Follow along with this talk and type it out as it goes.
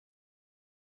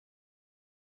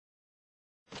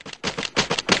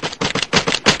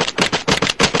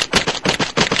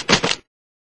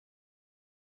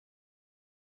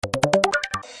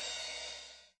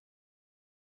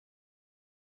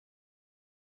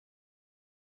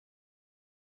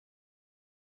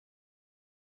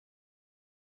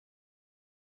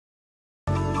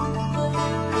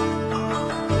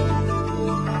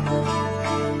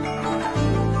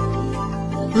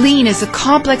Lean is a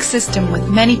complex system with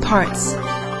many parts.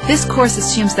 This course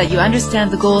assumes that you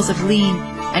understand the goals of Lean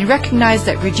and recognize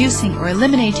that reducing or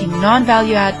eliminating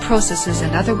non-value-add processes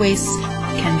and other wastes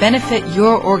can benefit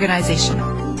your organization.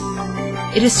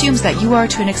 It assumes that you are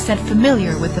to an extent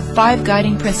familiar with the 5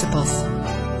 guiding principles.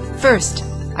 First,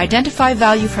 identify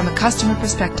value from a customer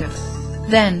perspective.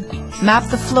 Then,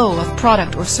 map the flow of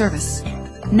product or service.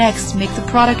 Next, make the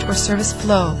product or service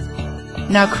flow.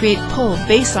 Now create pull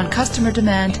based on customer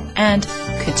demand and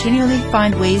continually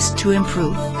find ways to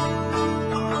improve.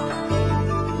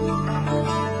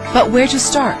 But where to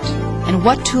start and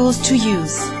what tools to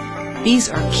use? These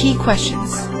are key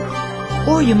questions.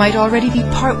 Or you might already be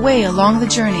partway along the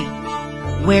journey.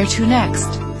 Where to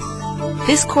next?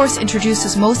 This course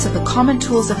introduces most of the common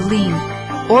tools of Lean,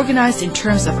 organized in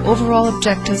terms of overall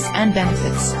objectives and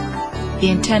benefits. The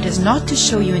intent is not to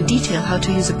show you in detail how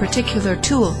to use a particular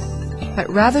tool, but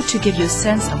rather to give you a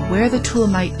sense of where the tool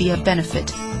might be of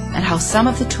benefit and how some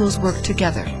of the tools work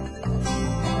together.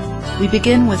 We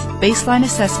begin with baseline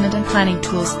assessment and planning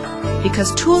tools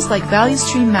because tools like value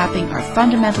stream mapping are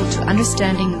fundamental to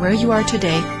understanding where you are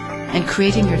today and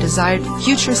creating your desired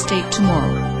future state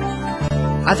tomorrow.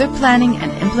 Other planning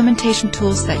and implementation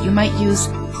tools that you might use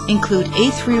include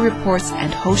A3 reports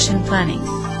and Hoshin planning.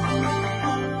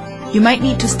 You might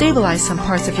need to stabilize some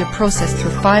parts of your process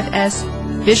through 5S,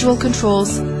 visual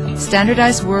controls,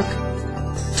 standardized work,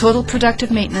 total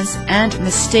productive maintenance, and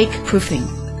mistake proofing.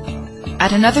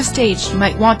 At another stage, you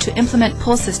might want to implement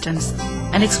pull systems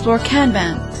and explore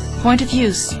Kanban, point of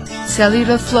use,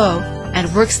 cellular flow, and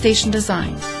workstation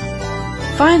design.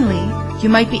 Finally, you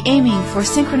might be aiming for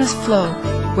synchronous flow,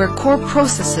 where core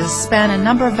processes span a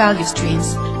number of value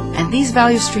streams, and these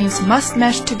value streams must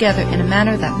mesh together in a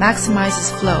manner that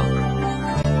maximizes flow.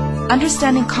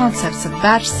 Understanding concepts of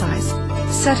batch size,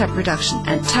 setup reduction,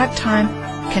 and takt time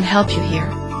can help you here.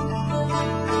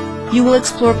 You will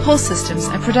explore pull systems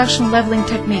and production leveling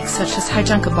techniques such as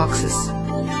Heijunka boxes.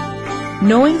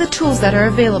 Knowing the tools that are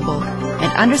available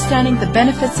and understanding the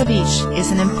benefits of each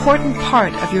is an important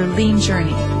part of your Lean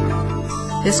journey.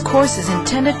 This course is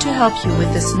intended to help you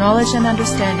with this knowledge and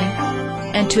understanding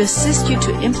and to assist you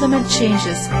to implement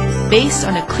changes based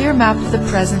on a clear map of the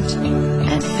present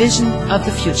and vision of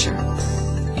the future.